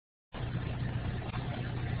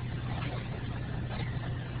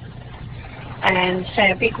and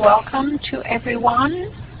say a big welcome to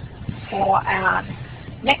everyone for our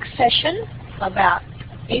next session about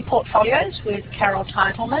ePortfolios with Carol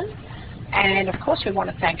Titleman. And of course we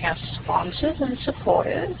want to thank our sponsors and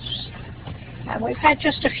supporters. And we've had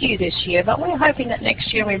just a few this year, but we're hoping that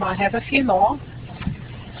next year we might have a few more.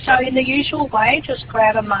 So in the usual way, just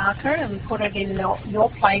grab a marker and put it in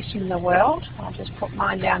your place in the world. I'll just put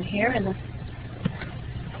mine down here in the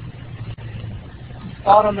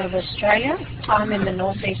bottom of Australia. I'm in the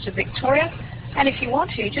northeast of Victoria. And if you want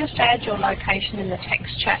to, just add your location in the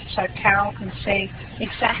text chat so Carol can see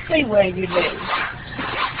exactly where you live.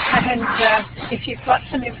 And if you've got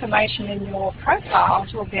some information in your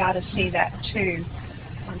profiles, we'll be able to see that too.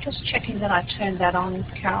 I'm just checking that I turned that on,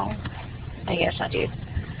 Carol. Oh, yes, I did.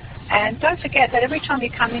 And don't forget that every time you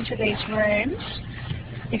come into these rooms,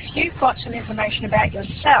 if you've got some information about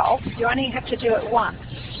yourself, you only have to do it once.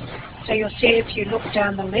 So you'll see if you look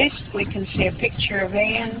down the list, we can see a picture of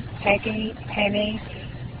Ian, Peggy, Penny,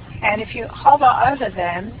 and if you hover over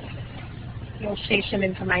them, you'll see some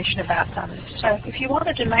information about them. So if you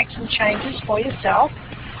wanted to make some changes for yourself,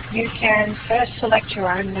 you can first select your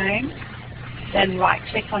own name, then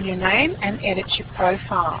right-click on your name and edit your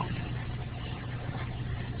profile.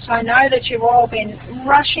 So I know that you've all been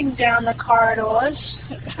rushing down the corridors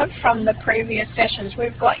from the previous sessions.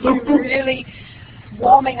 We've got you really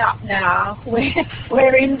warming up now.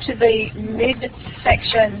 We're into the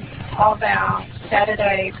mid-section of our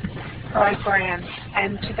Saturday program,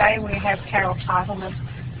 and today we have Carol Titleman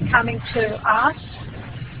coming to us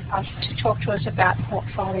to talk to us about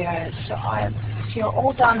portfolios. So if you're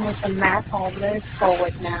all done with the map, I'll move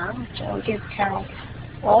forward now. So I'll give Carol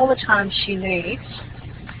all the time she needs.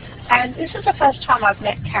 And this is the first time I've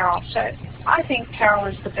met Carol, so I think Carol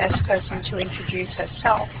is the best person to introduce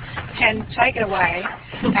herself and take it away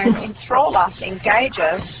and enthrall us, engage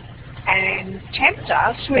us, and tempt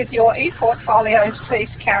us with your ePortfolios, please,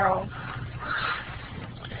 Carol.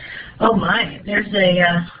 Oh my, there's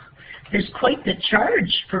quite the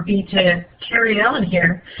charge for me to carry on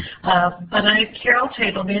here. But I'm Carol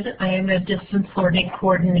Titleman. I am a distance learning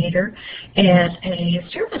coordinator at a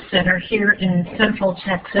service center here in Central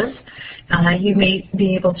Texas. You may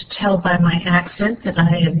be able to tell by my accent that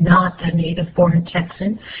I am not a native-born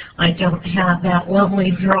Texan. I don't have that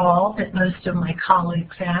lovely drawl that most of my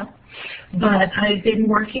colleagues have. But I've been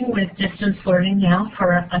working with distance learning now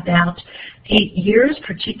for about 8 years,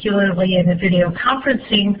 particularly in the video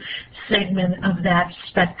conferencing segment of that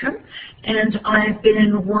spectrum. And I've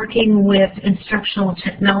been working with instructional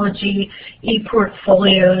technology,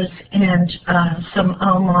 ePortfolios, and some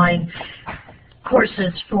online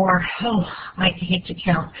courses for, I hate to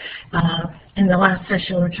count. In the last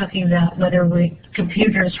session we were talking about whether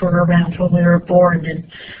computers were around when we were born, and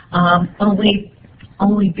only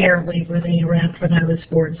barely were they around when I was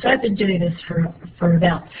born. So I've been doing this for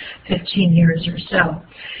about 15 years or so.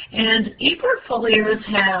 And ePortfolios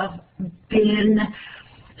have been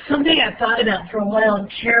something I've thought about for a while, and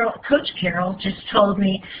Coach Carol just told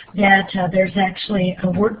me that there's actually a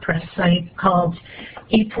WordPress site called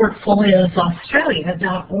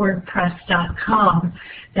ePortfoliosAustralia.wordpress.com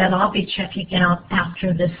that I'll be checking out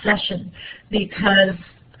after this session, because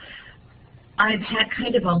I've had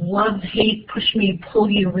kind of a love-hate,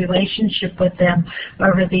 push-me-pull-you relationship with them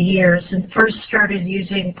over the years, and first started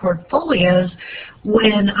using portfolios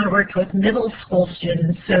when I worked with middle school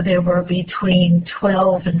students, so they were between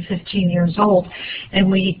 12 and 15 years old,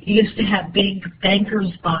 and we used to have big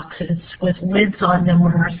banker's boxes with lids on them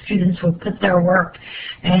where our students would put their work,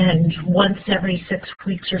 and once every 6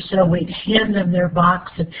 weeks or so we'd hand them their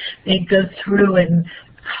box, and they'd go through and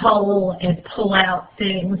cull and pull out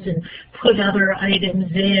things and put other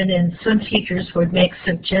items in, and some teachers would make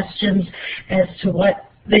suggestions as to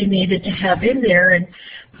what they needed to have in there, and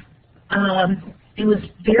it was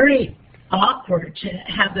very awkward to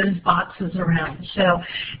have those boxes around. So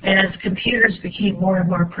as computers became more and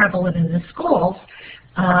more prevalent in the schools,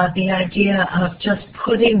 the idea of just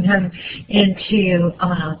putting them into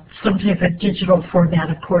some type of digital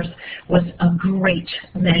format, of course, was a great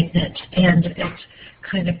magnet, and it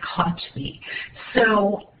kind of caught me.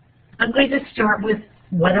 So I'm going to start with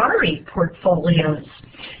what are ePortfolios?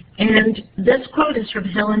 And this quote is from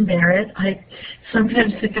Helen Barrett. I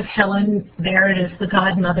sometimes think of Helen Barrett as the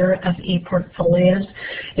godmother of ePortfolios.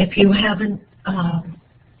 If you haven't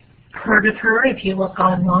heard of her, if you look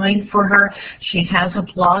online for her, she has a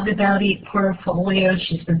blog about ePortfolios.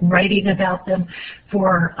 She's been writing about them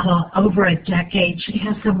for over a decade. She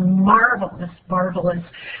has some marvelous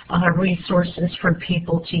resources for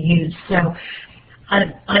people to use. So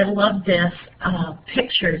I love this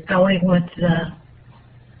picture going with the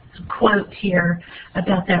quote here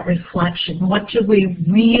about that reflection. What do we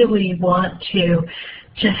really want to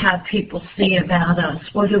have people see about us?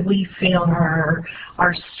 What do we feel are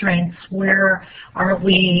our strengths? Where are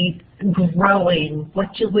we growing?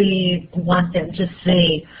 What do we want them to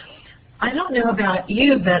see? I don't know about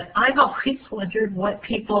you, but I've always wondered what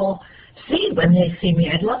people see when they see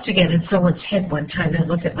me. I'd love to get in someone's head one time and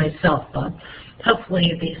look at myself, but hopefully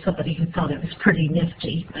it'd be somebody who thought it was pretty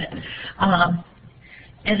nifty. But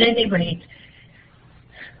at any rate,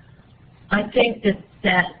 I think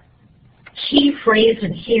that key phrase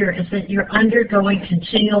in here is that you're undergoing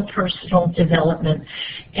continual personal development.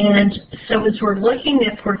 And so as we're looking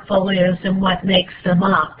at portfolios and what makes them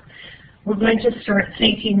up, we're going to start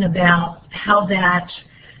thinking about how that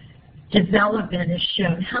development is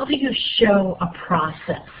shown. How do you show a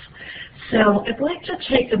process? So I'd like to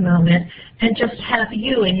take a moment and just have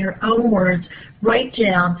you, in your own words, write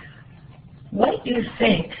down what you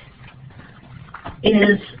think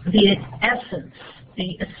is the essence,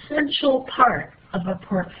 the essential part of a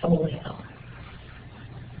portfolio.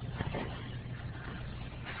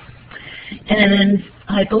 And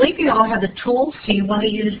I believe you all have the tools, so you want to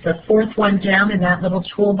use the fourth one down in that little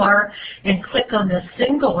toolbar and click on the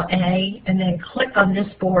single A and then click on this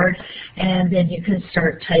board, and then you can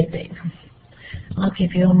start typing. I'll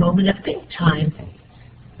give you a moment of think time.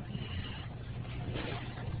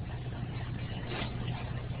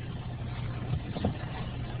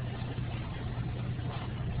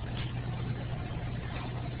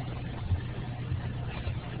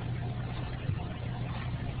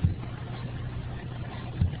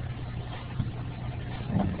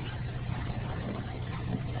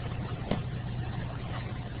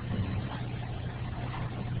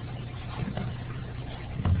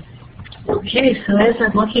 Okay, so as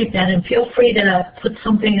I'm looking at that, and feel free to put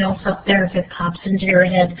something else up there if it pops into your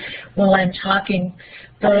head while I'm talking,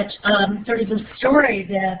 but there was a story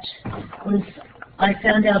that I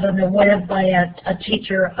found out on the web by a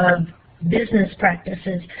teacher of business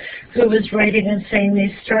practices who was writing and saying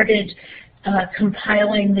they started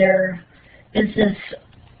compiling their business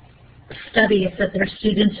studies that their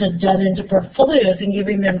students had done into portfolios and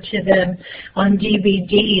giving them to them on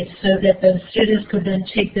DVDs so that those students could then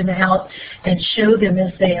take them out and show them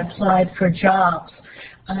as they applied for jobs.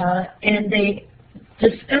 And they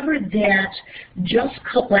discovered that just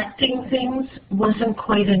collecting things wasn't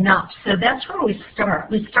quite enough. So that's where we start.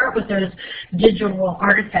 We start with those digital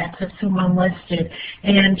artifacts that someone listed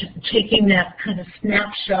and taking that kind of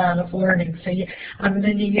snapshot of learning. So I'm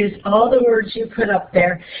going to use all the words you put up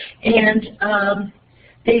there. And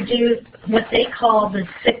they do what they call the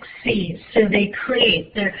 6 C's. So they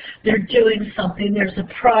create, they're doing something, there's a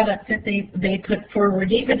product that they put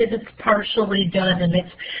forward, even if it's partially done and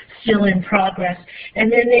it's still in progress.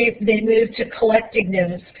 And then they move to collecting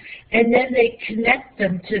those. And then they connect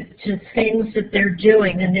them to things that they're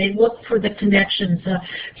doing, and they look for the connections.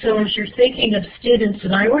 So as you're thinking of students,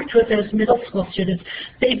 and I worked with those middle school students,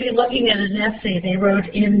 they'd be looking at an essay they wrote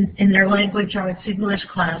in their language arts English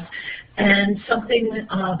class, and something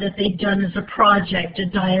that they'd done as a project, a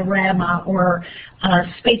diorama, or a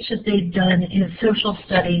speech that they'd done in social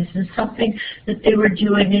studies, and something that they were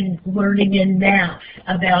doing and learning in math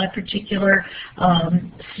about a particular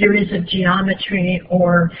series of geometry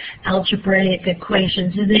or algebraic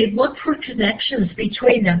equations, and they'd look for connections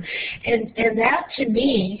between them. And that, to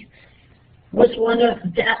me, was one of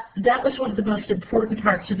the most important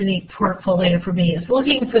parts of any portfolio for me, is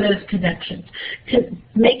looking for those connections,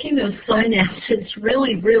 making those synapses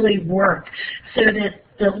really, really work so that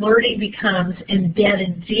the learning becomes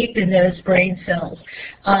embedded deep in those brain cells.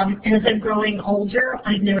 As I'm growing older,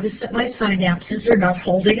 I notice that my synapses are not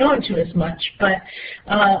holding on to as much, but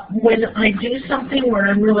when I do something where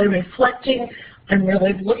I'm really reflecting, I'm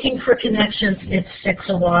really looking for connections, it sticks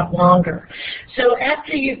a lot longer. So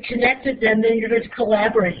after you've connected them, then you're going to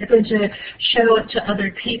collaborate. You're going to show it to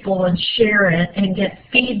other people and share it and get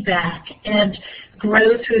feedback and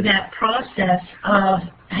grow through that process of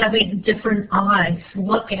having different eyes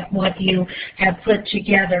look at what you have put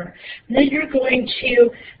together. And then you're going to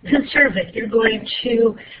conserve it. You're going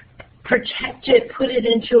to protect it, put it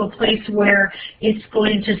into a place where it's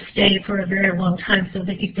going to stay for a very long time so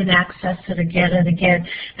that you can access it again and again.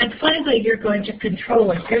 And finally, you're going to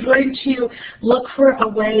control it. You're going to look for a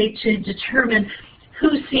way to determine who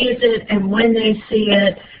sees it and when they see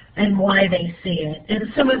it and why they see it.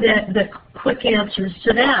 And some of the quick answers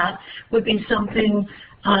to that would be something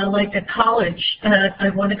like a college. I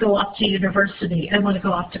want to go off to university. I want to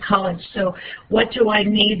go off to college. So what do I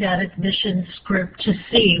need that admissions group to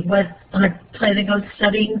see? What I'm planning on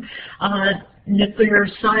studying nuclear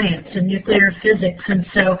science and nuclear physics. And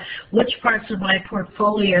so which parts of my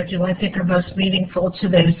portfolio do I think are most meaningful to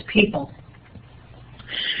those people?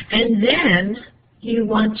 And then you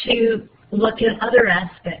want to look at other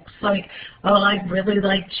aspects, like, oh, I'd really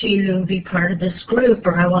like to be part of this group,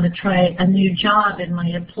 or I want to try a new job and my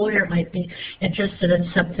employer might be interested in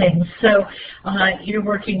some things. So you're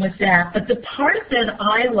working with that. But the part that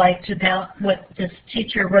I liked about what this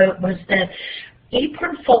teacher wrote was that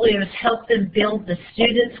ePortfolios help them build the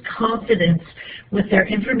students' confidence with their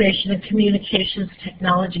information and communications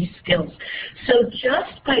technology skills. So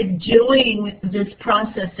just by doing this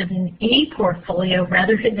process in an ePortfolio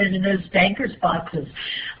rather than in those banker's boxes,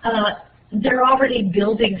 they're already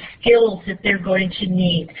building skills that they're going to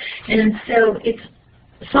need. And so it's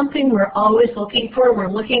something we're always looking for.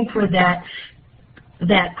 We're looking for that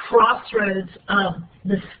crossroads of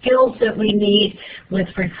the skills that we need with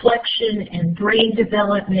reflection and brain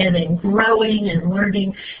development and growing and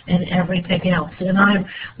learning and everything else. And I'm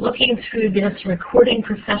looking through this, recording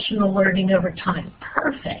professional learning over time.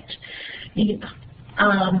 Perfect.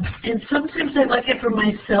 And sometimes I like it for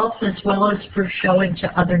myself as well as for showing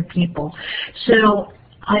to other people. So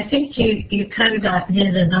I think you kind of got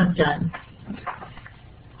it and I'm done.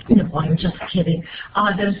 No, I'm just kidding.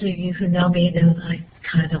 Those of you who know me know I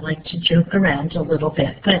kind of like to joke around a little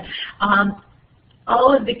bit. But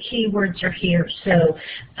all of the key words are here, so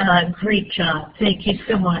great job. Thank you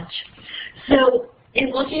so much. So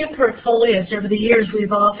in looking at portfolios over the years,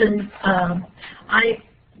 we've often,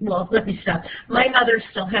 well, let me stop. My mother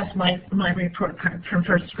still has my report card from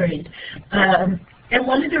first grade. And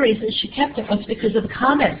one of the reasons she kept it was because of the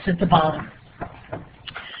comments at the bottom.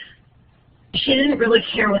 She didn't really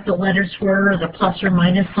care what the letters were or the plus or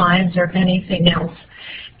minus signs or anything else.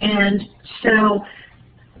 And so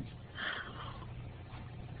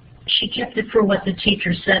she kept it for what the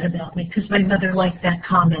teacher said about me because my mother liked that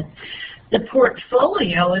comment. The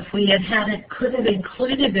portfolio, if we had had it, could have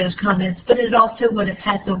included those comments, but it also would have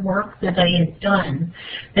had the work that I had done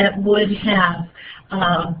that would have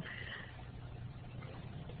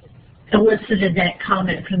elicited that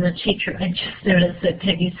comment from the teacher. I just noticed that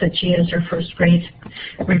Peggy said she has her first grade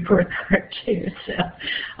report card too. So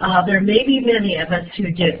there may be many of us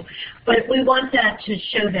who do. But we want that to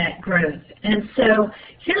show that growth. And so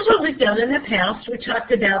here's what we've done in the past. We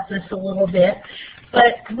talked about this a little bit.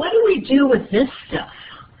 But what do we do with this stuff?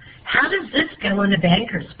 How does this go in a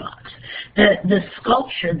banker's box? The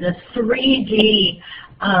sculpture, the 3D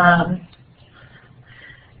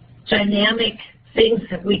dynamic things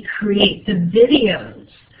that we create, the videos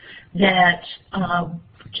that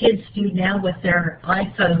kids do now with their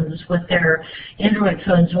iPhones, with their Android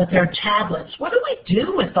phones, with their tablets. What do we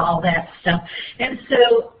do with all that stuff? And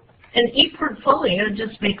so an ePortfolio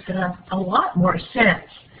just makes a lot more sense.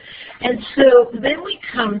 And so then we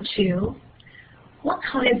come to what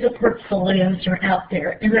kinds of portfolios are out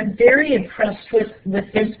there. And I'm very impressed with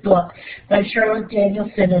this book by Charlotte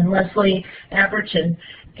Danielson and Leslie Aberton.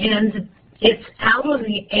 And it's out on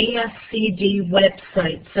the ASCD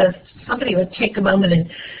website. So if somebody would take a moment and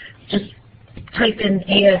just type in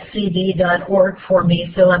ascd.org for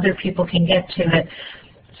me so other people can get to it.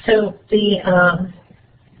 So the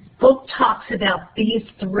book talks about these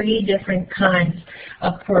 3 different kinds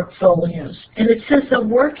of portfolios. And it says the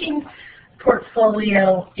working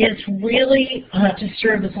portfolio is really to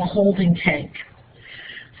serve as a holding tank.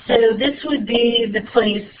 So this would be the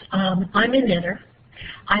place, I'm a knitter.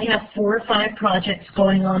 I have 4 or 5 projects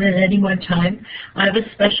going on at any one time. I have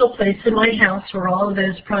a special place in my house where all of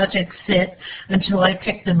those projects sit until I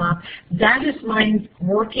pick them up. That is my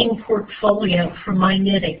working portfolio for my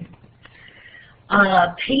knitting.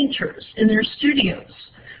 Painters in their studios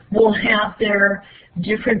will have their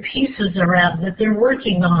different pieces around that they're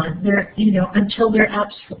working on, until they're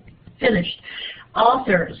absolutely finished.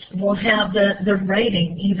 Authors will have the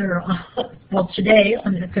writing either, well, today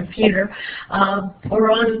on the computer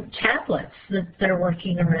or on tablets that they're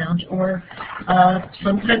working around, or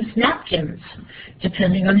sometimes napkins,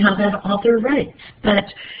 depending on how that author writes. But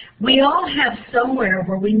we all have somewhere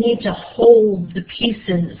where we need to hold the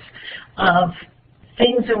pieces of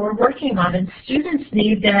things that we're working on, and students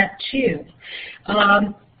need that too.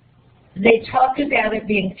 They talk about it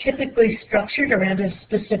being typically structured around a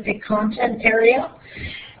specific content area.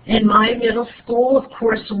 In my middle school, of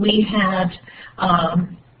course, we had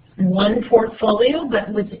one portfolio,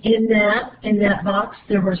 but within that, in that box,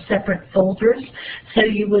 there were separate folders. So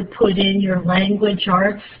you would put in your language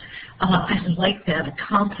arts. I like that, a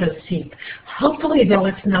compost heap. Hopefully, though,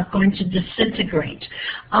 it's not going to disintegrate.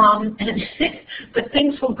 But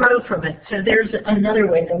things will grow from it. So there's another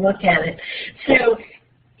way to look at it. So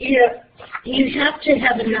you have to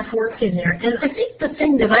have enough work in there. And I think the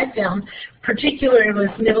thing that I found, particularly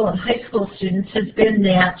with middle and high school students, has been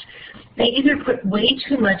that they either put way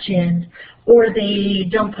too much in or they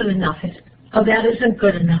don't put enough in. Oh, that isn't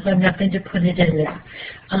good enough. I'm not going to put it in there.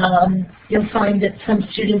 You'll find that some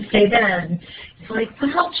students say that. And it's like,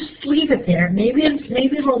 well, just leave it there. Maybe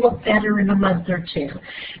it'll look better in a month or two.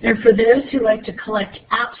 And for those who like to collect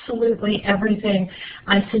absolutely everything,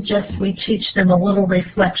 I suggest we teach them a little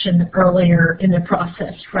reflection earlier in the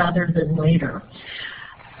process rather than later.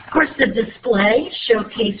 Of course, the display,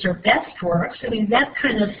 showcase, or best works, I mean, that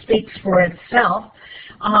kind of speaks for itself.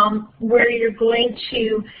 Where you're going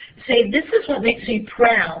to say, this is what makes me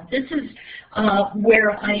proud. This is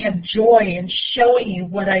where I have joy in showing you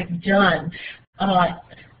what I've done.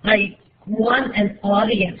 I want an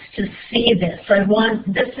audience to see this.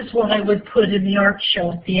 This is what I would put in the art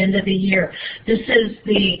show at the end of the year. This is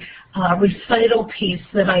the recital piece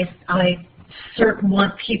that I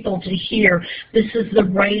want people to hear. This is the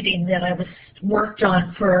writing that I worked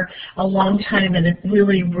on for a long time, and it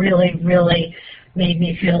really, really, really made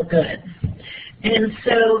me feel good. And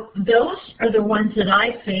so those are the ones that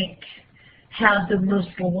I think have the most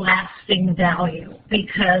lasting value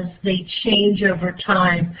because they change over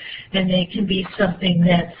time and they can be something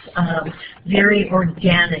that's very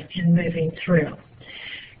organic in moving through.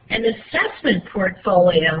 An assessment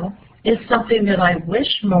portfolio is something that I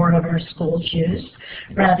wish more of our schools used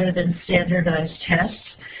rather than standardized tests.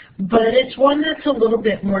 But it's one that's a little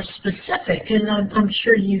bit more specific, and I'm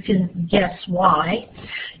sure you can guess why.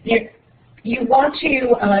 You want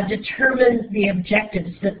to determine the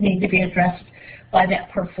objectives that need to be addressed by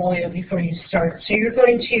that portfolio before you start. So you're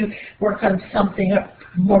going to work on something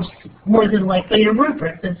more than likely a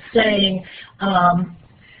rubric that's saying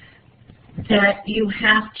that you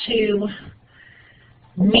have to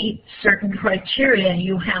meet certain criteria.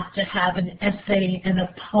 You have to have an essay and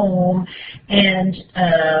a poem and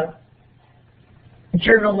a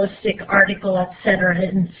journalistic article, etc.,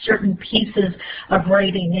 and certain pieces of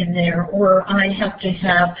writing in there, or I have to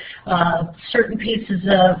have certain pieces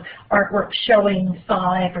of artwork showing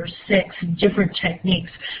 5 or 6 different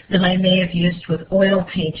techniques that I may have used with oil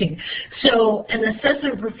painting. So an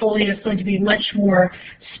assessment portfolio is going to be much more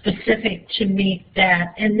specific to meet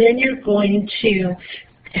that, and then you're going to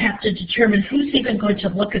have to determine who's even going to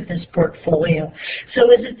look at this portfolio. So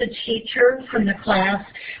is it the teacher from the class?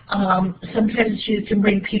 Sometimes you can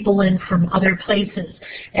bring people in from other places.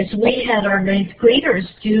 As we had our 9th graders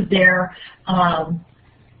do their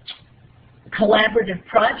collaborative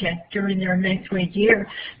project during their 9th grade year,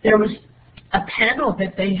 there was a panel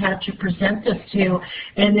that they had to present this to,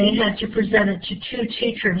 and they had to present it to 2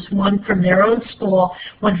 teachers, one from their own school,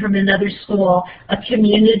 one from another school, a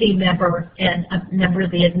community member, and a member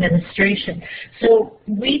of the administration. So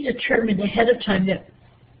we determined ahead of time that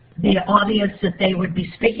the audience that they would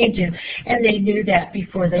be speaking to, and they knew that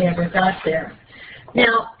before they ever got there.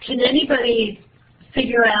 Now, can anybody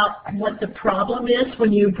figure out what the problem is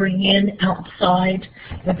when you bring in outside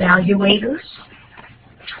evaluators?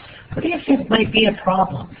 What do you think might be a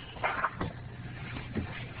problem?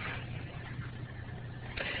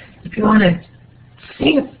 If you want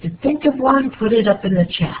to think of one, put it up in the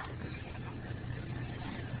chat.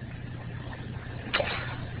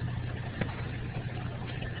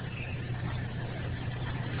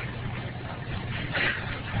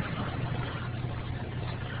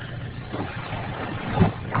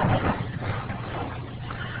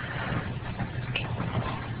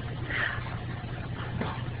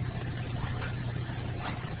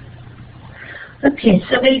 Okay,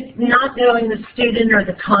 so they not knowing the student or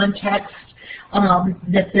the context,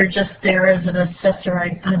 that they're just there as an assessor.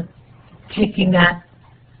 I'm taking that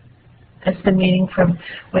as the meaning from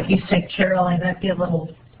what you said, Carol. I might be a little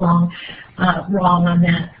wrong on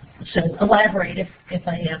that, so elaborate if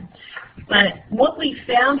I am. But what we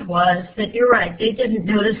found was that you're right, they didn't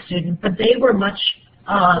know the student, but they were much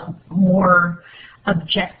more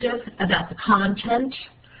objective about the content.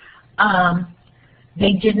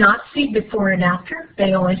 They did not see before and after.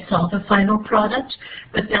 They only saw the final product,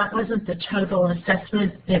 but that wasn't the total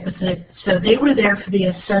assessment. So they were there for the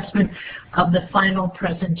assessment of the final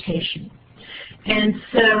presentation. And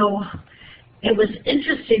so it was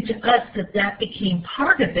interesting to us that that became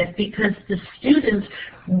part of it because the students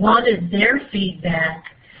wanted their feedback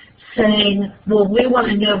saying, well, we want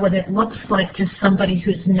to know what it looks like to somebody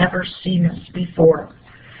who's never seen us before.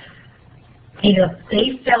 You know,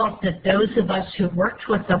 they felt that those of us who worked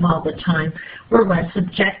with them all the time were less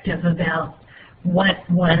objective about what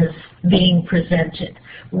was being presented.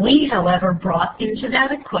 We, however, brought into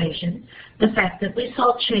that equation the fact that we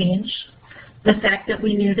saw change, the fact that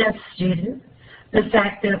we knew that student, the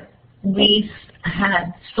fact that we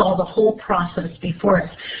saw the whole process before us.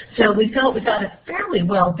 So we felt we got a fairly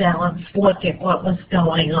well-balanced look at what was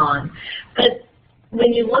going on. But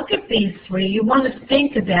when you look at these three, you want to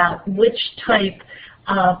think about which type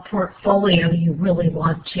of portfolio you really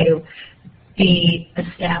want to be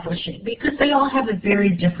establishing, because they all have a very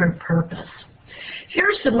different purpose. Here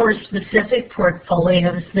are some more specific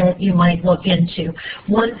portfolios that you might look into.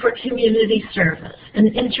 One for community service, an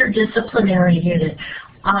interdisciplinary unit.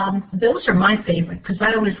 Those are my favorite because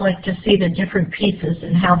I always like to see the different pieces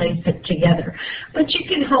and how they fit together. But you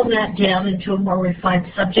can hone that down into a more refined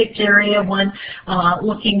subject area, one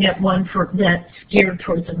looking at one that's geared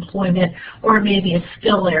towards employment, or maybe a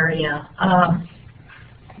skill area.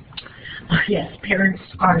 Yes, parents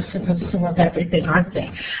are some of everything, aren't they?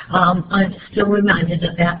 I'm still reminded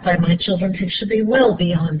of that by my children who should be well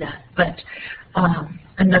beyond that, but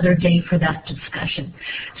another day for that discussion.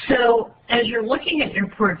 So as you're looking at your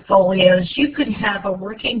portfolios, you could have a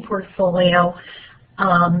working portfolio,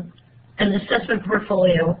 an assessment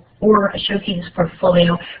portfolio, or a showcase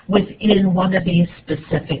portfolio within one of these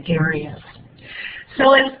specific areas. So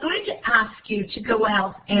I was going to ask you to go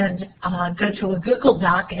out and go to a Google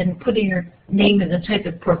Doc and put in your name and the type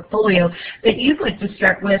of portfolio that you'd like to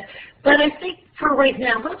start with. But I think for right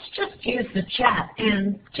now, let's just use the chat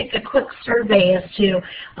and take a quick survey as to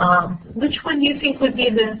which one you think would be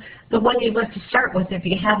the one you'd like to start with if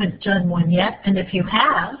you haven't done one yet. And if you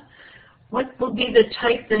have, what will be the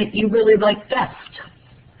type that you really like best?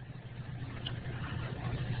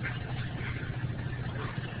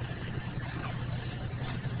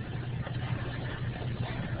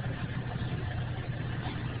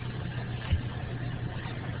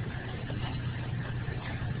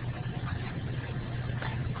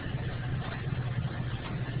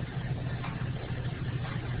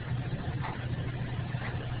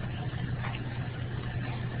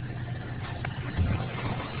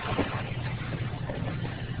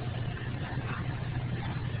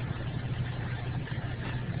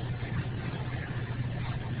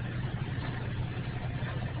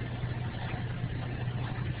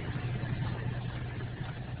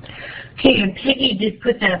 Okay, and Peggy did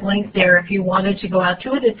put that link there if you wanted to go out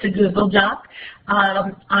to it. It's a Google Doc.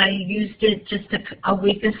 I used it just a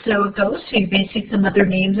week or so ago, so you may see some other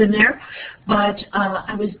names in there. But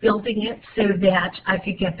I was building it so that I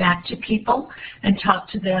could get back to people and talk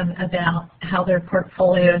to them about how their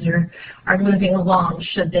portfolios are moving along,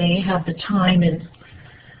 should they have the time and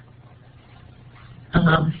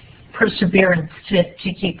perseverance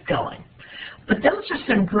to keep going. But those are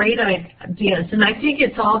some great ideas, and I think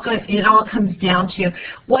it all comes down to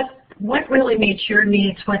what really meets your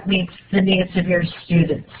needs, what meets the needs of your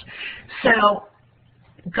students. So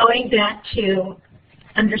going back to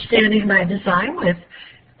understanding my design with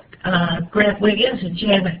Grant Wiggins and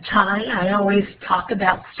Janet Ty, I always talk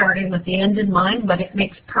about starting with the end in mind, but it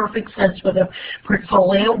makes perfect sense with a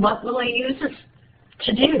portfolio. What will I use this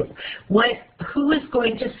to do? Who is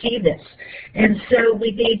going to see this? And so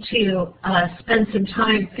we need to spend some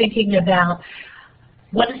time thinking about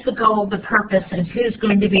what is the goal, the purpose, and who's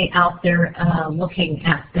going to be out there looking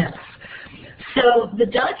at this. So the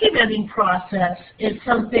documenting process is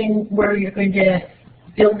something where you're going to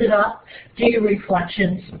build it up, do your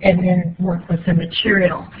reflections, and then work with the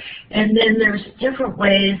material. And then there's different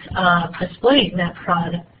ways of displaying that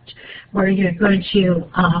product, where you're going to,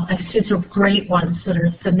 I've seen some great ones that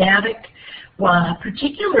are thematic.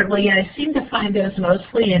 Particularly, I seem to find those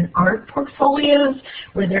mostly in art portfolios,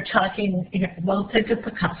 where they're talking, well, think of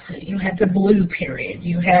Picasso. You had the blue period.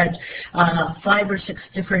 You had 5 or 6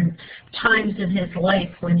 different times in his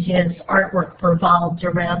life when his artwork revolved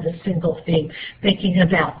around a single theme, thinking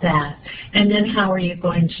about that. And then how are you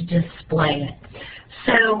going to display it?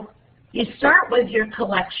 So you start with your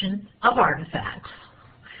collection of artifacts.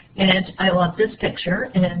 And I love this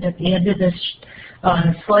picture, and at the end of this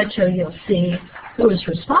slideshow you'll see who is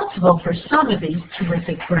responsible for some of these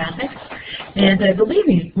terrific graphics. And I believe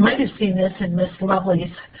you might have seen this in Miss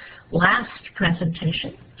Lovely's last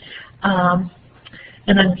presentation.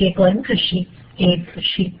 And I'm giggling because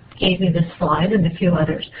she gave me this slide and a few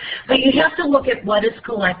others. But you have to look at what is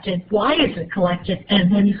collected, why is it collected,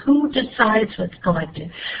 and then who decides what's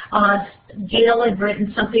collected. Gail had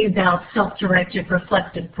written something about self-directed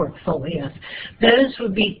reflective portfolios. Those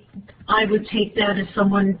would be, I would take that as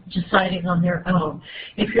someone deciding on their own.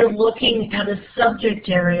 If you're looking at a subject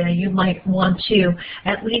area, you might want to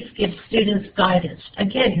at least give students guidance.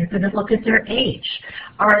 Again, you're going to look at their age.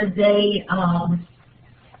 Are they, I'm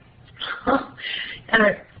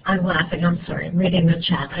laughing, I'm sorry, I'm reading the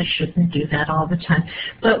chat. I shouldn't do that all the time.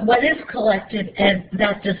 But what is collected and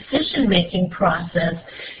that decision-making process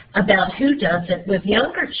about who does it, with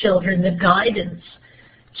younger children, the guidance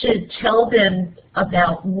to tell them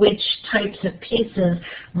about which types of pieces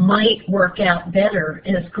might work out better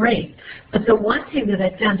is great. But the one thing that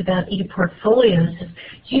I found about ePortfolios is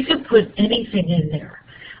you can put anything in there.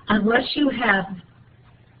 Unless you have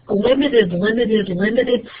limited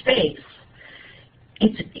space,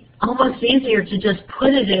 it's almost easier to just put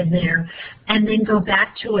it in there and then go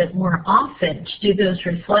back to it more often to do those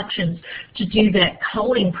reflections, to do that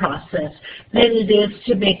culling process, than it is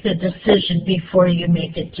to make the decision before you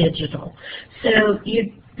make it digital. So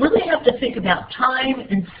you really have to think about time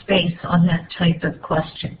and space on that type of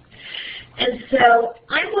question. And so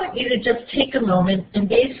I want you to just take a moment and,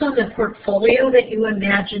 based on the portfolio that you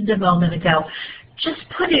imagined a moment ago, just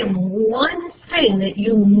put in one thing that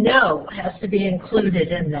you know has to be included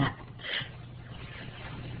in that.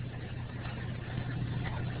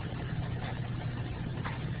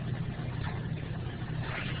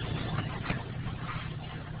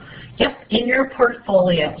 Yep, in your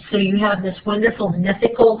portfolio. So you have this wonderful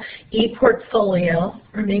mythical ePortfolio,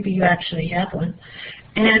 or maybe you actually have one.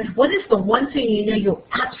 And what is the one thing you know you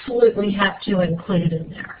absolutely have to include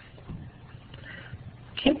in there?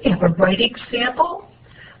 Okay, we have a writing sample.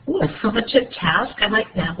 Ooh, a summative task. I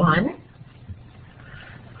like that one.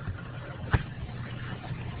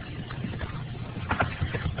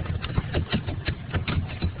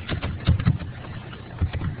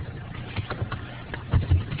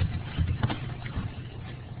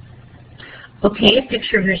 Okay, a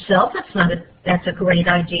picture of yourself. That's a great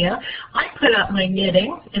idea. I put up my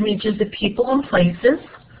knitting, images of people and places.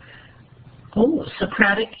 Oh,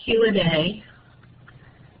 Socratic Q&A.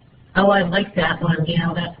 Oh, I like that one,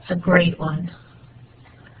 yeah, that's a great one.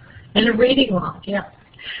 And a reading log, yeah.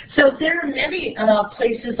 So there are many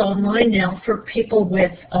places online now for people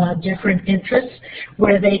with different interests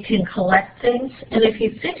where they can collect things. And if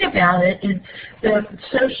you think about it, in the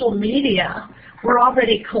social media, we're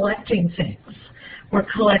already collecting things. We're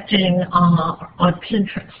collecting on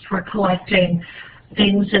Pinterest. We're collecting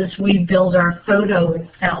things as we build our photo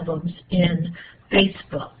albums in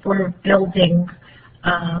Facebook. We're building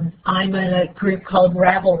I'm in a group called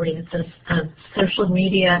Ravelry. It's a social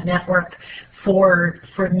media network for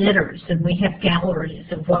knitters, and we have galleries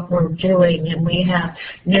of what we're doing, and we have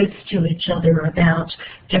notes to each other about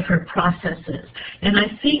different processes. And I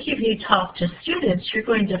think if you talk to students, you're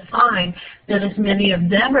going to find that as many of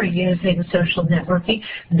them are using social networking,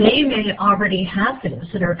 they may already have things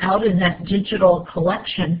that are out in that digital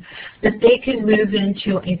collection that they can move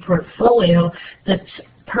into a portfolio that's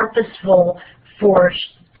purposeful for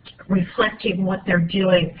reflecting what they're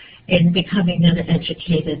doing in becoming an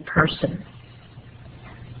educated person.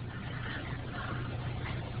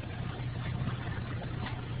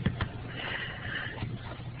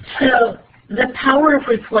 So the power of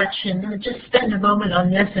reflection, I'll just spend a moment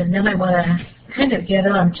on this, and then I want to kind of get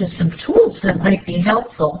on to some tools that might be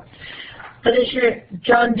helpful. But as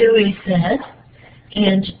John Dewey said,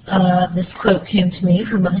 and this quote came to me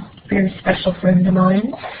from a very special friend of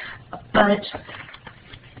mine, but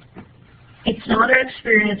it's not our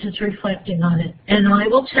experience, it's reflecting on it. And I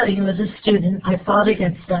will tell you, as a student, I fought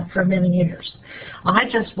against that for many years. I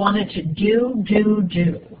just wanted to do.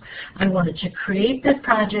 I wanted to create the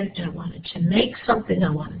project, I wanted to make something, I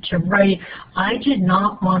wanted to write. I did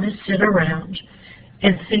not want to sit around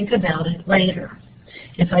and think about it later.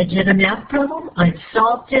 If I did a math problem, I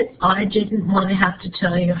solved it. I didn't want to have to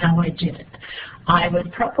tell you how I did it. I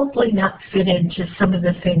would probably not fit into some of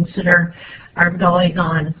the things that are going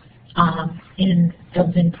on in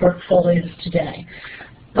building portfolios today.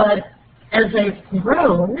 But as I've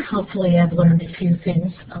grown, hopefully I've learned a few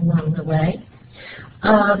things along the way.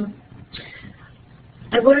 I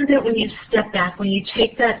learned that when you step back, when you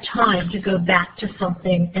take that time to go back to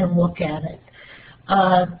something and look at it,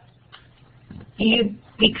 you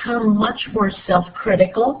become much more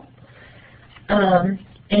self-critical,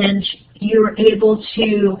 and you're able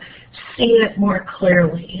to see it more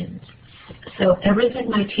clearly. And so everything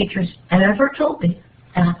my teachers ever told me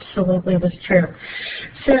absolutely was true.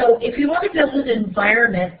 So if you want to build an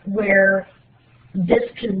environment where this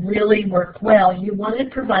can really work well, you want to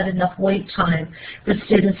provide enough wait time for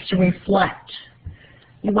students to reflect.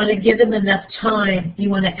 You want to give them enough time. You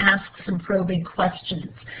want to ask some probing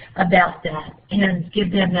questions about that and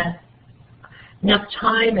give them that enough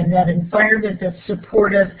time and that environment that's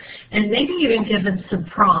supportive, and maybe even give them some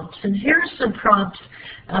prompts. And here are some prompts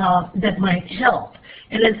that might help.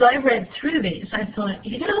 And as I read through these, I thought,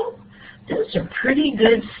 you know, those are pretty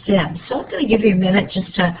good steps. So I'm going to give you a minute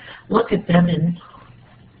just to look at them and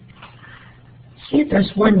see if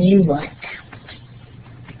there's one you like.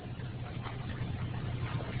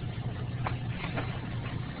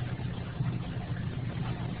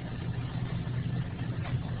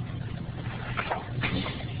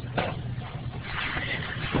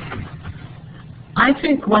 I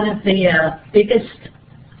think one of the biggest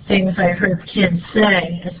things I heard kids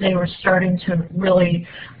say as they were starting to really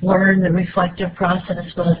learn the reflective process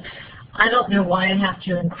was, I don't know why I have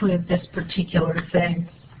to include this particular thing.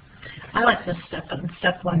 I like this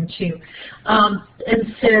step one too.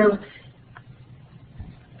 And so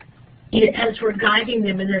as we're guiding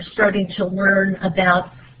them and they're starting to learn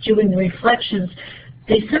about doing the reflections,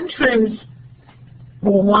 they sometimes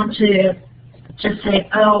will want to just say,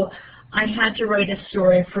 oh, I had to write a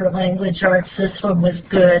story for language arts. This one was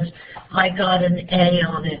good. I got an A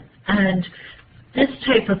on it. And this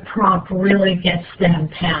type of prompt really gets them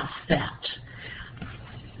past that.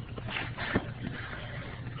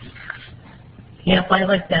 Yep, I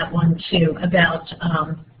like that one too, about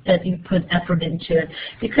that you put effort into it.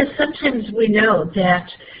 Because sometimes we know that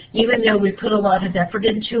even though we put a lot of effort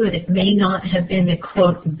into it, it may not have been the,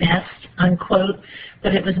 quote, best, unquote,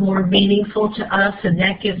 but it was more meaningful to us, and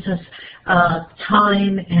that gives us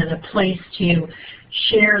time and a place to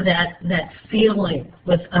share that feeling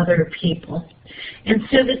with other people. And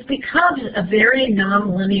so this becomes a very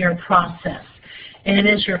nonlinear process. And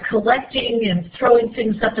as you're collecting and throwing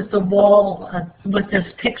things up at the wall with this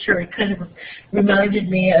picture, it kind of reminded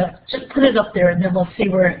me of, just put it up there and then we'll see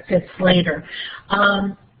where it fits later.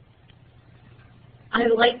 I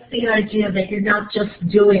like the idea that you're not just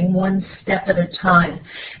doing one step at a time.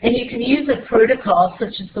 And you can use a protocol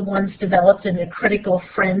such as the ones developed in the Critical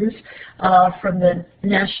Friends from the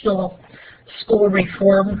National School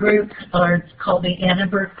Reform Group, or it's called the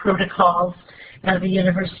Annenberg Protocols, out of the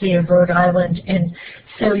University of Rhode Island. And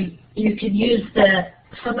so you can use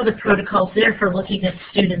some of the protocols there for looking at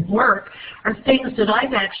student work are things that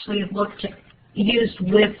I've actually used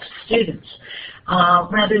with students.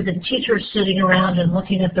 Rather than teachers sitting around and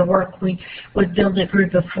looking at the work, we would build a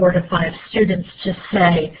group of 4 to 5 students to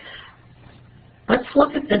say, let's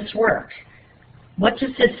look at this work. What does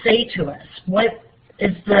this say to us? What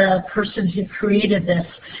is the person who created this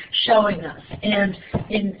showing us? And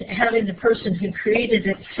in having the person who created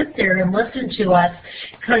it sit there and listen to us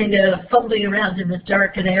kind of fumbling around in the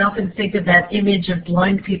dark, and I often think of that image of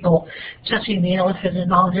blind people touching the elephant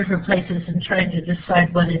in all different places and trying to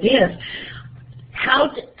decide what it is. How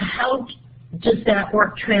does that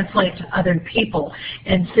work translate to other people?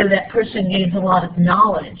 And so that person gains a lot of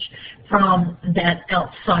knowledge from that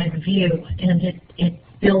outside view, and it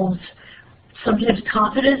builds sometimes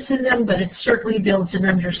confidence in them, but it certainly builds an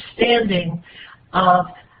understanding of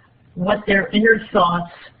what their inner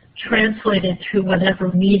thoughts translated through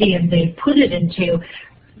whatever medium they put it into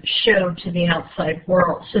show to the outside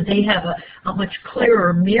world. So they have a much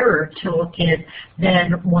clearer mirror to look in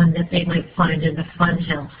than one that they might find in a fun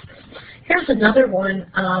house. Here's another one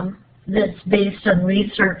that's based on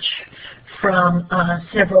research from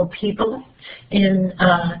several people in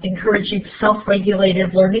encouraging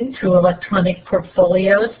self-regulated learning through electronic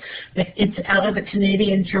portfolios. It's out of the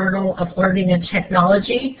Canadian Journal of Learning and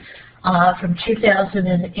Technology from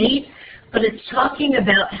 2008. But it's talking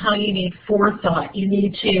about how you need forethought. You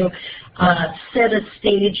need to set a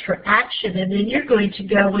stage for action, and then you're going to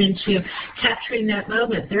go into capturing that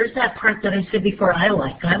moment. There's that part that I said before I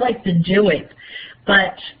like the doing.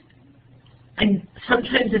 But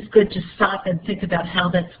sometimes it's good to stop and think about how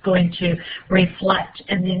that's going to reflect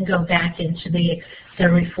and then go back into the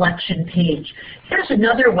reflection page. Here's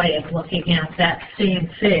another way of looking at that same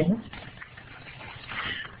thing.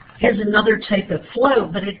 Here's another type of flow,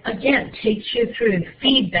 but it, again, takes you through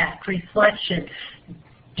feedback, reflection,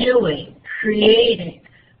 doing, creating,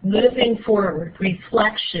 moving forward,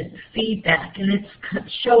 reflection, feedback, and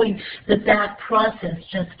it's showing that process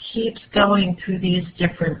just keeps going through these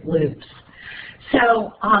different loops.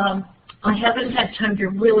 So I haven't had time to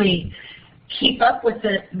really keep up with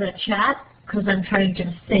the chat because I'm trying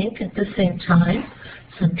to think at the same time.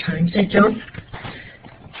 Sometimes I don't.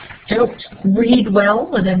 don't read well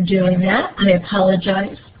when I'm doing that. I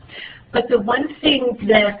apologize. But the one thing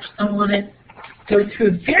that I want to go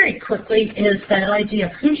through very quickly is that idea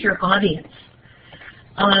of who's your audience.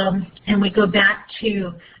 And we go back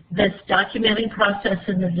to this documenting process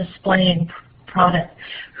and the displaying product.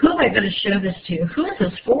 Who am I going to show this to? Who is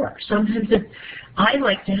this for? Sometimes I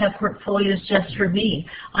like to have portfolios just for me.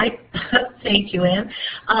 Thank you, Anne.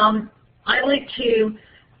 I like to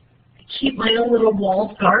keep my own little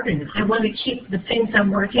walled garden. I want to keep the things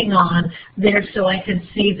I'm working on there so I can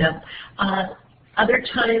see them. Other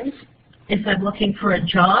times, if I'm looking for a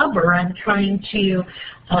job or I'm trying to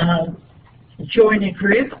join a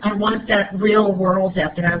group, I want that real world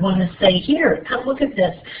out there. I want to say, here, come look at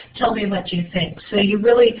this. Tell me what you think. So you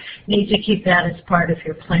really need to keep that as part of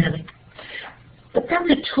your planning. But then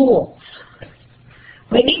the tools.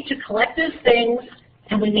 We need to collect those things,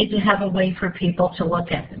 and we need to have a way for people to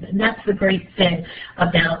look at them. And that's the great thing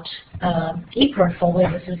about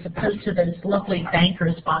ePortfolios as opposed to those lovely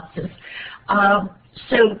banker's boxes.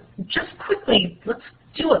 So just quickly, let's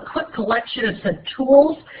do a quick collection of some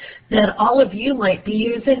tools that all of you might be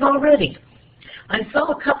using already. I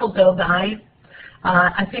saw a couple go by.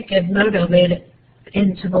 I think Edmodo made it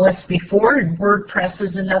into the list before, and WordPress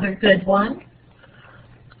is another good one.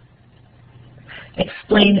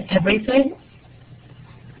 Explain Everything.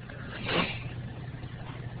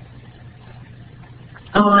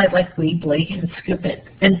 Oh, I like Weebly and Scoop It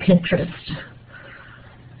and Pinterest.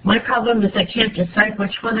 My problem is I can't decide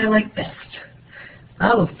which one I like best.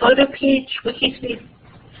 Oh, PhotoPeach,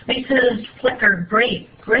 Wikispaces, Flickr, great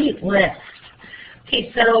list.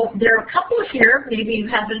 Okay, so there are a couple here maybe you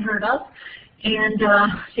haven't heard of, and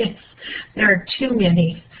yes, there are too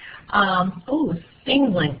many. Oh,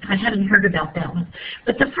 Dazzling, I hadn't heard about that one.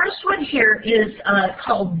 But the first one here is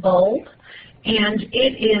called Bulb, and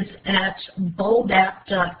it is at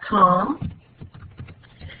bulbapp.com.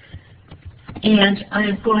 And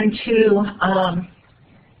I'm going to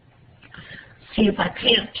see if I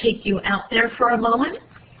can't take you out there for a moment.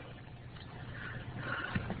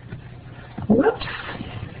 Whoops.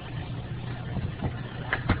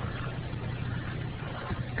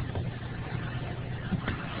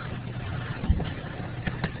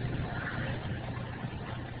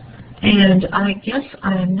 And I guess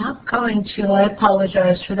I'm not going to. I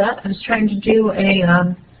apologize for that. I was trying to do a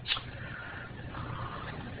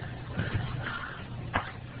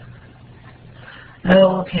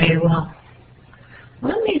oh, okay, well,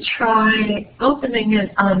 let me try opening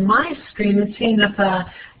it on my screen and seeing if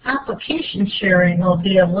application sharing will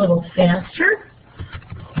be a little faster.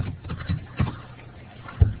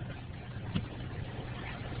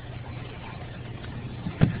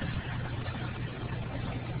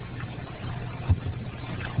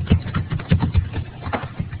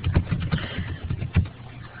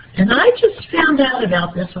 And I just found out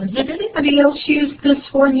about this one. Did anybody else use this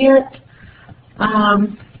one yet?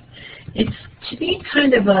 It's to me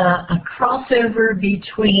kind of a crossover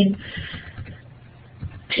between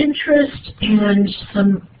Pinterest and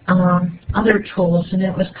some other tools, and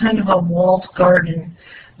it was kind of a walled garden.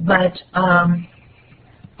 But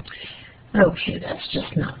okay, that's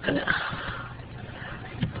just not gonna.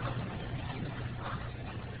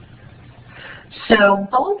 So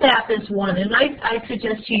BulbApp is one, and I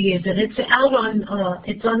suggest you use it. It's out on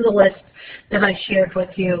it's on the list that I shared with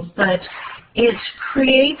you, but it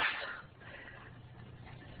creates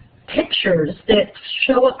pictures that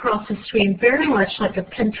show across the screen very much like a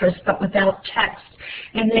Pinterest, but without text.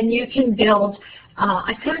 And then you can build,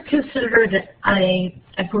 I kind of consider it a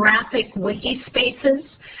graphic wiki spaces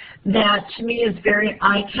that to me is very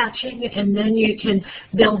eye-catching, and then you can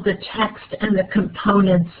build the text and the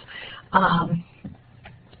components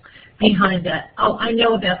behind that. Oh, I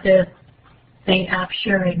know about the app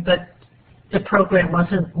sharing, but the program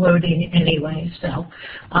wasn't loading anyway, so,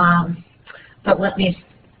 but let me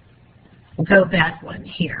go back one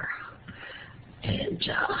here. And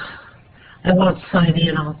I won't sign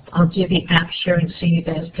in. I'll do the app sharing so you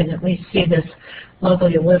guys can at least see this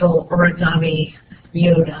lovely little origami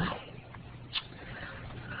Yoda.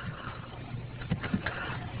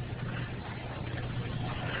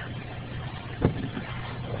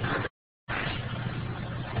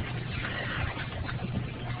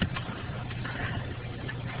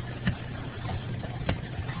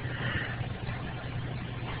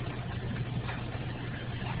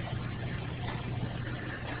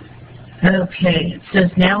 Okay, it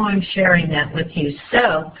says now I'm sharing that with you.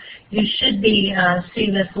 So you should be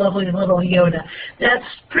seeing this lovely little Yoda. That's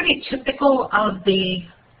pretty typical of the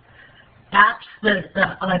apps that,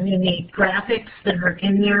 the graphics that are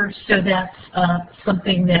in there, so that's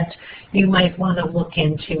something that you might want to look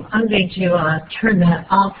into. I'm going to turn that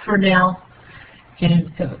off for now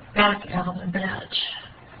and go back out of that.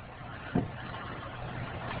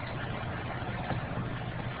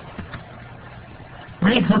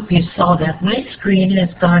 I hope you saw that. My screen has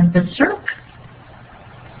gone berserk.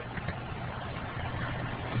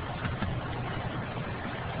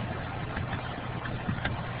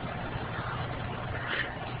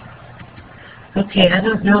 Okay, I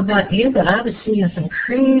don't know about you, but I was seeing some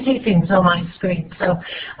crazy things on my screen. So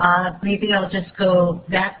maybe I'll just go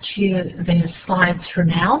back to the slides for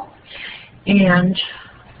now. And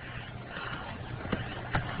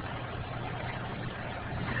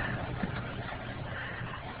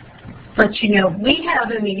but you know, we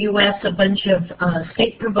have in the U.S. a bunch of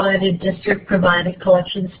state-provided, district-provided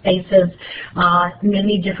collection spaces,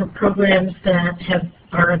 many different programs that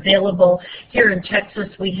are available. Here in Texas,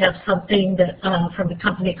 we have something that from a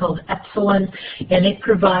company called Dazzling, and it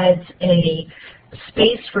provides a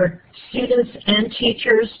space for students and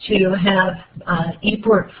teachers to have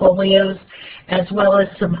ePortfolios, as well as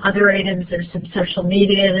some other items. There's some social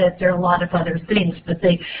media, there are a lot of other things, but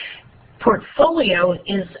the portfolio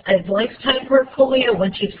is a lifetime portfolio.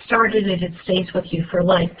 Once you've started it, it stays with you for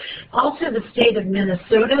life. Also, the state of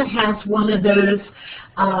Minnesota has one of those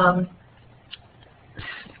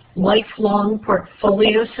lifelong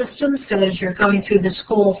portfolio systems. So as you're going through the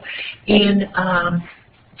schools in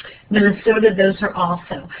Minnesota, those are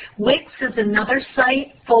also. Wix is another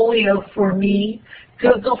site, Folio for Me,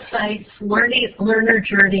 Google Sites, Learner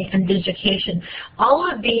Journey, and Education.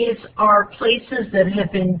 All of these are places that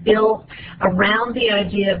have been built around the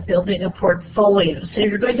idea of building a portfolio. So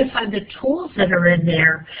you're going to find the tools that are in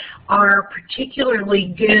there are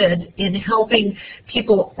particularly good in helping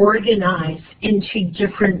people organize into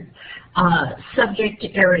different subject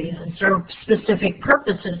areas or specific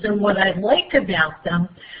purposes. And what I like about them,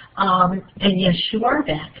 and yes, you are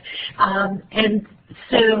back, and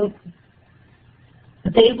so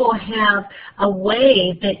they will have a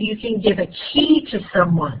way that you can give a key to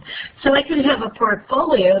someone. So I could have a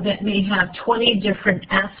portfolio that may have 20 different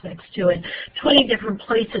aspects to it, 20 different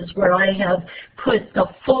places where I have put the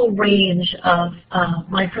full range of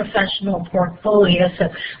my professional portfolio. So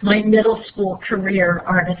my middle school career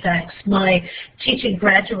artifacts, my teaching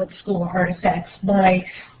graduate school artifacts, my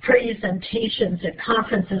presentations at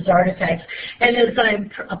conferences artifacts. And as I'm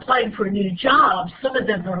applying for a new job, some of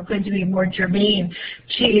them are going to be more germane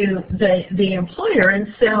to the employer. And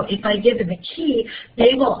so if I give them a key,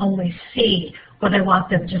 they will only see what I want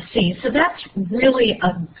them to see. So that's really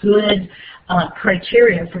a good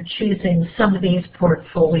criteria for choosing some of these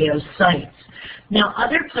portfolio sites. Now,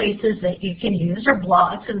 other places that you can use are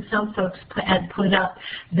blogs, and some folks had put up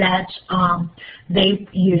that they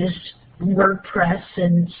used WordPress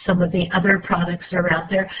and some of the other products that are out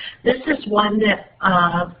there. This is one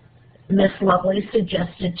that Miss Lovely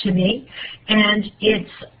suggested to me, and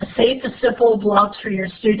it's safe and simple blogs for your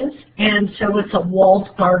students, and so it's a walled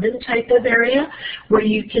garden type of area where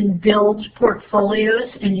you can build portfolios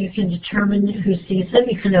and you can determine who sees them.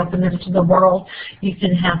 You can open them to the world. You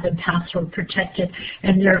can have them password protected,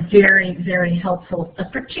 and they're very, very helpful,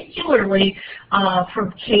 particularly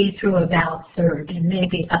from K through about 3rd and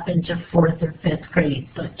maybe up into 4th or 5th grade.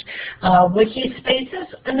 But Wiki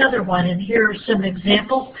Spaces, another one, and here are some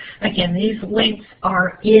examples. Again, these links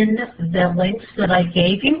are in the links that I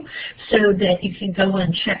gave you so that you can go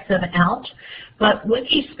and check them out. But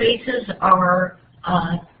Wiki Spaces are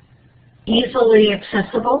easily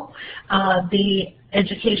accessible. The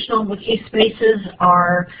educational Wiki Spaces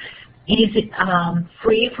are easy,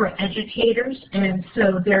 free for educators, and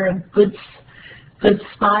so they're a good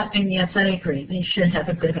spot. And yes, I agree, they should have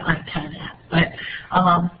a good iPad app, but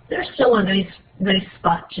they're still a nice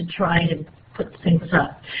spot to try and put things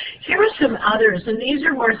up. Here are some others, and these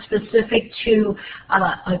are more specific to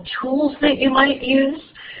tools that you might use.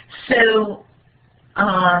 So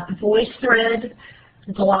VoiceThread,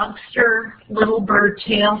 Glogster, Little Bird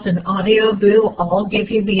Tales, and AudioBoo all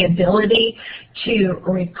give you the ability to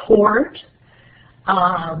record.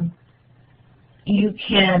 You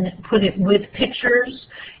can put it with pictures.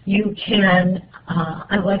 You can,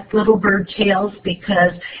 I like Little Bird Tales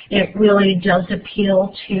because it really does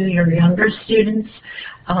appeal to your younger students.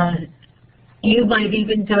 You might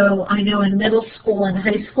even go, I know in middle school and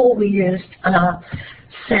high school we used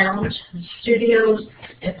sound studios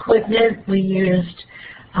equipment. We used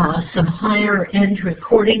some higher end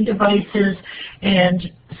recording devices,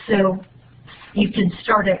 and so you can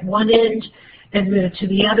start at one end and move to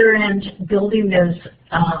the other end, building those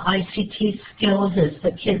ICT skills as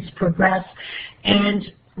the kids progress,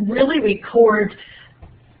 and really record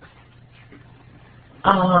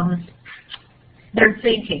their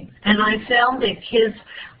thinking. And I found that kids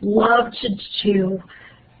love to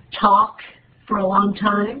talk for a long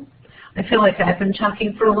time. I feel like I've been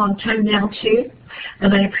talking for a long time now too,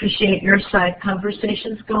 and I appreciate your side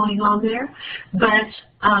conversations going on there. But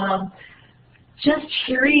just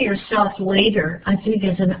hearing yourself later, I think,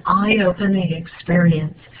 is an eye-opening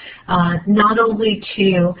experience. Not only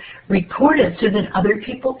to record it so that other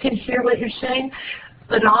people can hear what you're saying,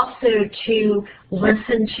 but also to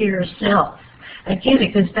listen to yourself. Again,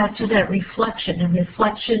 it goes back to that reflection, and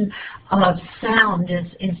reflection of sound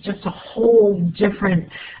is just a whole different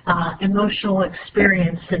emotional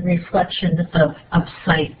experience than reflection of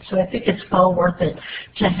sight. So I think it's well worth it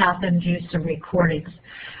to have them do some recordings.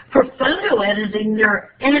 For photo editing, there are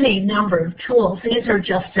any number of tools. These are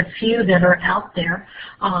just a few that are out there.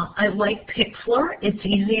 I like Pixlr. It's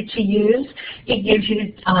easy to use. It gives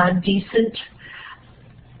you decent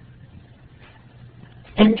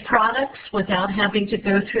end products without having to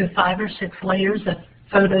go through 5 or 6 layers of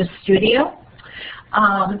Photo Studio.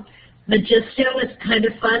 Magisto is kind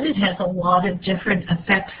of fun. It has a lot of different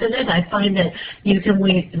effects in it. I find that you can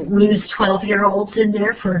lose 12-year-olds in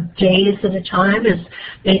there for days at a time as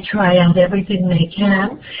they try out everything they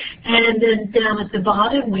can. And then down at the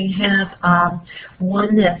bottom we have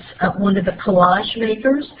one that's one of the collage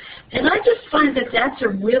makers. And I just find that that's a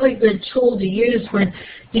really good tool to use when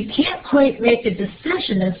you can't quite make a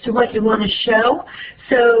decision as to what you want to show.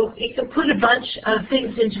 So you can put a bunch of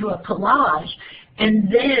things into a collage, and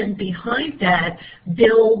then behind that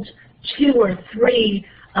build 2 or 3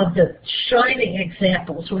 of the shining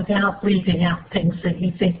examples without leaving out things that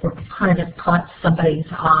you think were kind of caught somebody's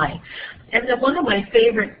eye. And then one of my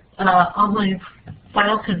favorite online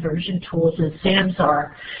file conversion tools is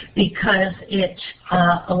Zamzar, because it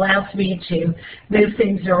allows me to move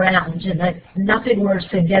things around, and nothing worse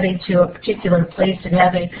than getting to a particular place and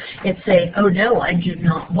having it say, oh no, I do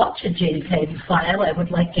not want a JPEG file, I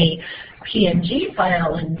would like a PNG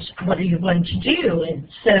file, and what are you going to do? And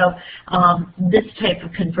so this type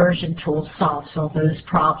of conversion tool solves all those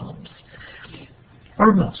problems,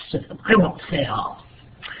 or most of them. I won't say all.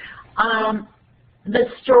 The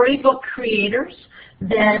storybook creators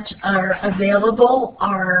that are available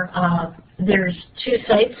are, there's 2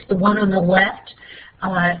 sites. The one on the left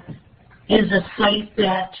is a site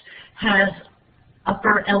that has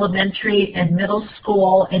upper elementary and middle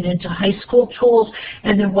school and into high school tools,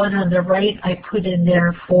 and the one on the right I put in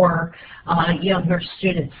there for younger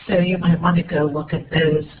students, so you might want to go look at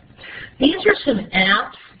those. These are some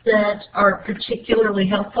apps that are particularly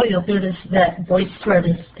helpful. You'll notice that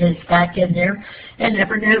VoiceThread is back in there. And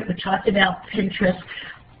Evernote, we talked about Pinterest.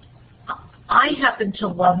 I happen to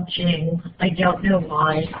love Jing. I don't know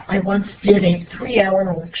why. I once did a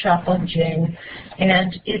 3-hour workshop on Jing,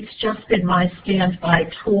 and it's just been my standby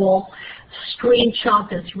tool.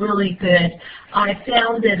 Screenshot is really good. I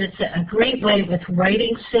found that it's a great way with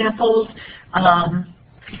writing samples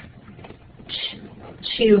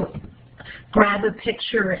to grab a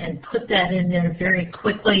picture and put that in there very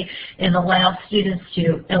quickly and allow students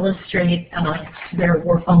to illustrate their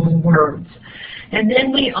own words. And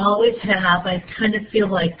then we always have, I kind of feel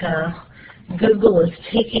like Google is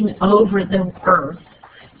taking over the earth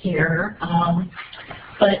here,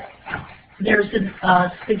 but there's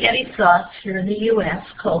a spaghetti sauce here in the U.S.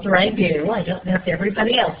 called Ragu. I don't know if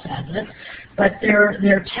everybody else has it, but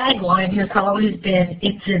their tagline has always been,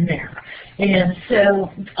 it's in there. And so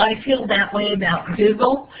I feel that way about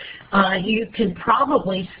Google. You can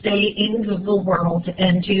probably stay in Google World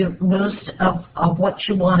and do most of what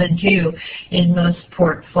you want to do in most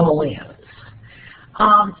portfolios.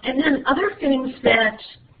 And then other things that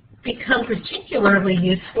become particularly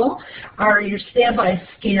useful are your standby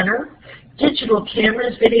scanner, digital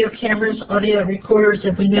cameras, video cameras, audio recorders,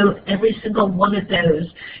 and we know every single one of those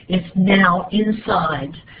is now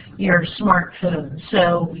inside your smartphone.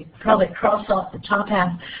 So we probably cross off the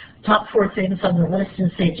top 4 things on the list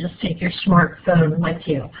and say just take your smartphone with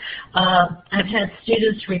you. I've had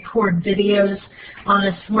students record videos on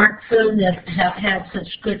a smartphone that have had such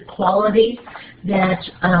good quality that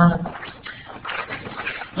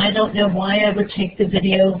I don't know why I would take the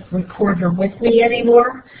video recorder with me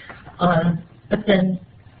anymore, but then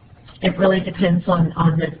it really depends on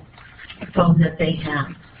the phone that they have.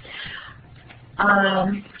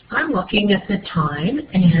 I'm looking at the time,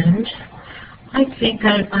 and I think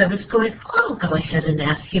I was going, I'll go ahead and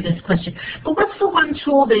ask you this question. But what's the one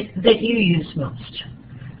tool that you use most?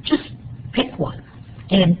 Just pick one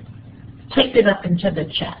and type it up into the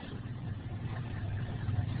chat.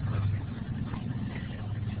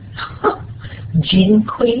 Gene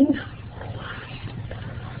Queen.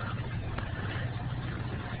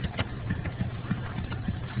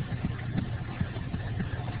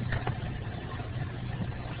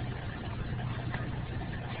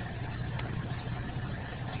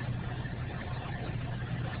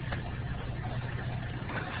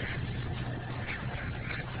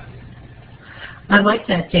 I like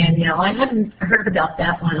that, Danielle. I hadn't heard about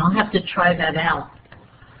that one. I'll have to try that out.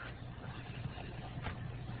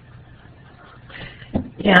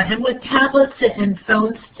 Yeah, and with tablets and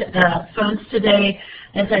phones today,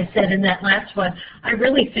 as I said in that last one, I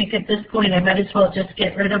really think at this point I might as well just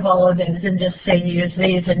get rid of all of these and just say use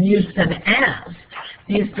these and use them as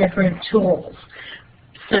these different tools.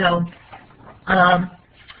 So I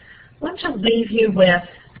want to leave you with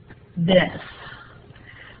this.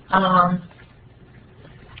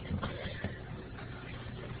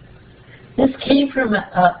 This came from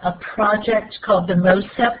a project called the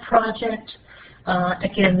MOSEP project.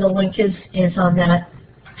 Again, the link is on that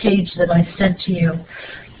page that I sent to you.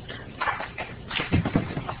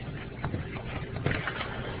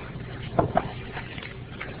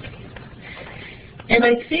 And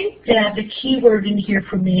I think that the key word in here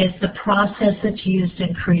for me is the process that's used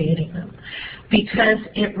in creating them, because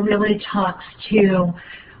it really talks to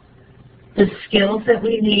the skills that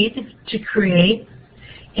we need to create.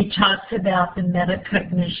 It talks about the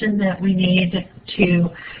metacognition that we need to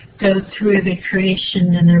go through the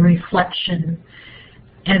creation and the reflection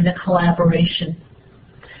and the collaboration.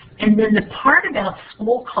 And then the part about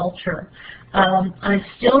school culture, I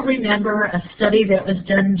still remember a study that was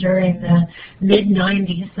done during the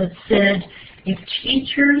mid-90s that said if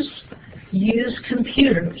teachers use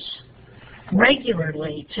computers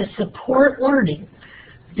regularly to support learning,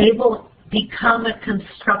 they will become a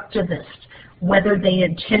constructivist, whether they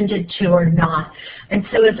intended to or not. And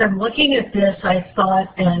so as I'm looking at this, I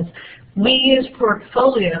thought as we use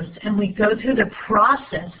portfolios and we go through the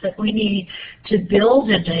process that we need to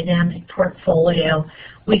build a dynamic portfolio,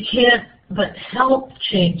 we can't but help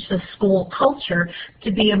change the school culture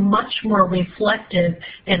to be a much more reflective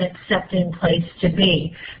and accepting place to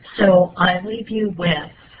be. So I leave you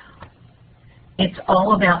with, it's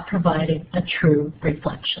all about providing a true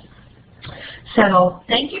reflection. So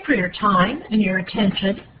thank you for your time and your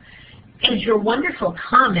attention and your wonderful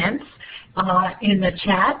comments in the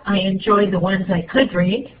chat. I enjoyed the ones I could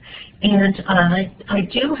read, and I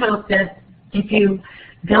do hope that if you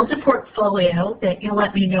build a portfolio that you'll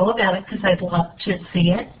let me know about it, because I'd love to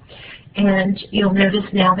see it. And you'll notice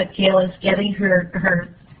now that Gail is getting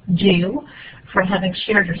her due for having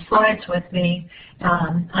shared her slides with me.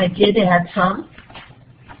 I did add some,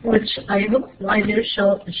 which I knew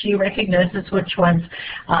she recognizes which ones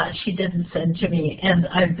she didn't send to me, and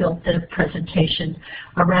I built the presentation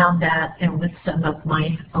around that and with some of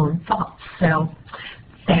my own thoughts. So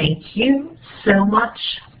thank you so much.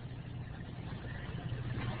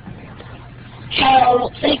 Carol,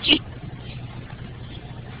 thank you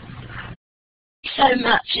so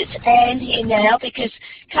much. It's Anne here now because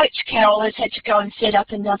Coach Carol has had to go and set up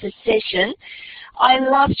another session. I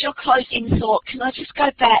loved your closing thought. Can I just go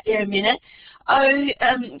back there a minute?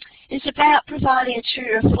 It's about providing a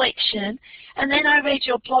true reflection. And then I read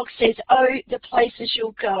your blog says, the places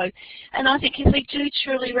you'll go. And I think if we do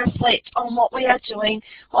truly reflect on what we are doing,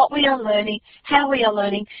 what we are learning, how we are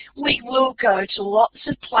learning, we will go to lots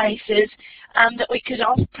of places that we could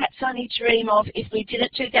perhaps only dream of if we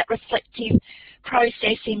didn't do that reflective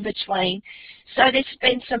process in between. So there's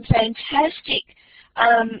been some fantastic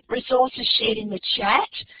resources shared in the chat.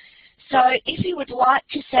 So if you would like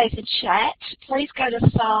to save the chat, please go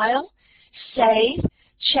to File, Save,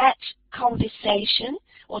 Chat Conversation,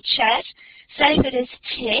 or Chat, save it as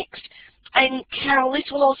text, and Carol, this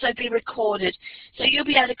will also be recorded. So you'll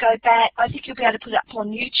be able to go back, I think you'll be able to put it up on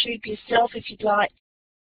YouTube yourself if you'd like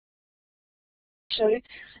to,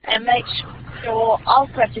 and make sure I'll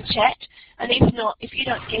grab the chat, and if not, if you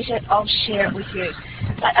don't get it, I'll share it with you.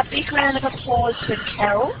 But a big round of applause for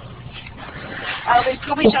Carol. We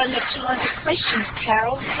probably don't have time for questions,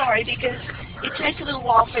 Carol, sorry, because it takes a little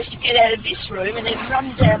while for us to get out of this room and then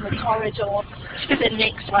run down the corridor to the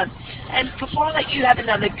next one. And before I let you have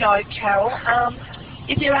another go, Carol,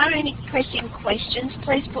 if there are any pressing questions,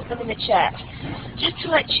 please put them in the chat. Just to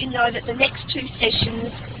let you know that the next two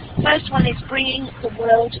sessions, first one is bringing the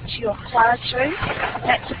world to your classroom.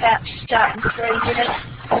 That's about to start in 3 minutes.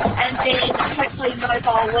 And then hopefully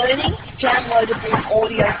mobile learning, downloadable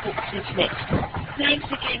audio books is next. Thanks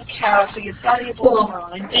again, Carol, for your valuable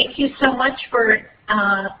time. Thank you so much for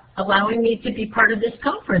allowing me to be part of this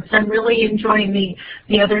conference. I'm really enjoying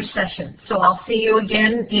the other session. So I'll see you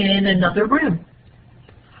again in another room.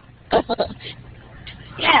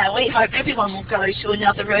 Yeah, we hope everyone will go to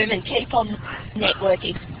another room and keep on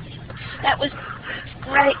networking. That was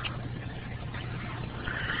great.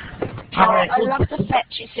 All right. I love the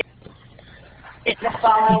fact you said it the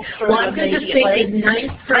file through Well, I'm going to say good night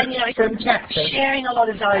and, from Texas. Sharing a lot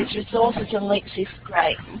of those resources and links is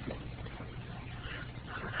great.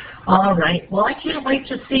 All right. Well, I can't wait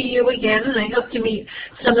to see you again, and I hope to meet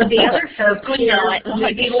some of the other folks Good here. night. I hope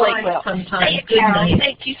you sleep well. Sometime. See you, Good Carol. night.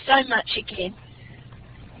 Thank you so much again.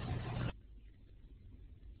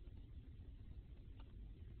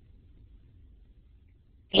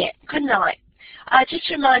 Yeah, good night. Just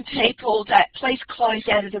remind people that please close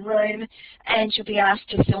out of the room and you'll be asked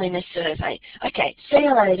to fill in a survey. Okay, see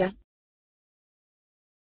you later.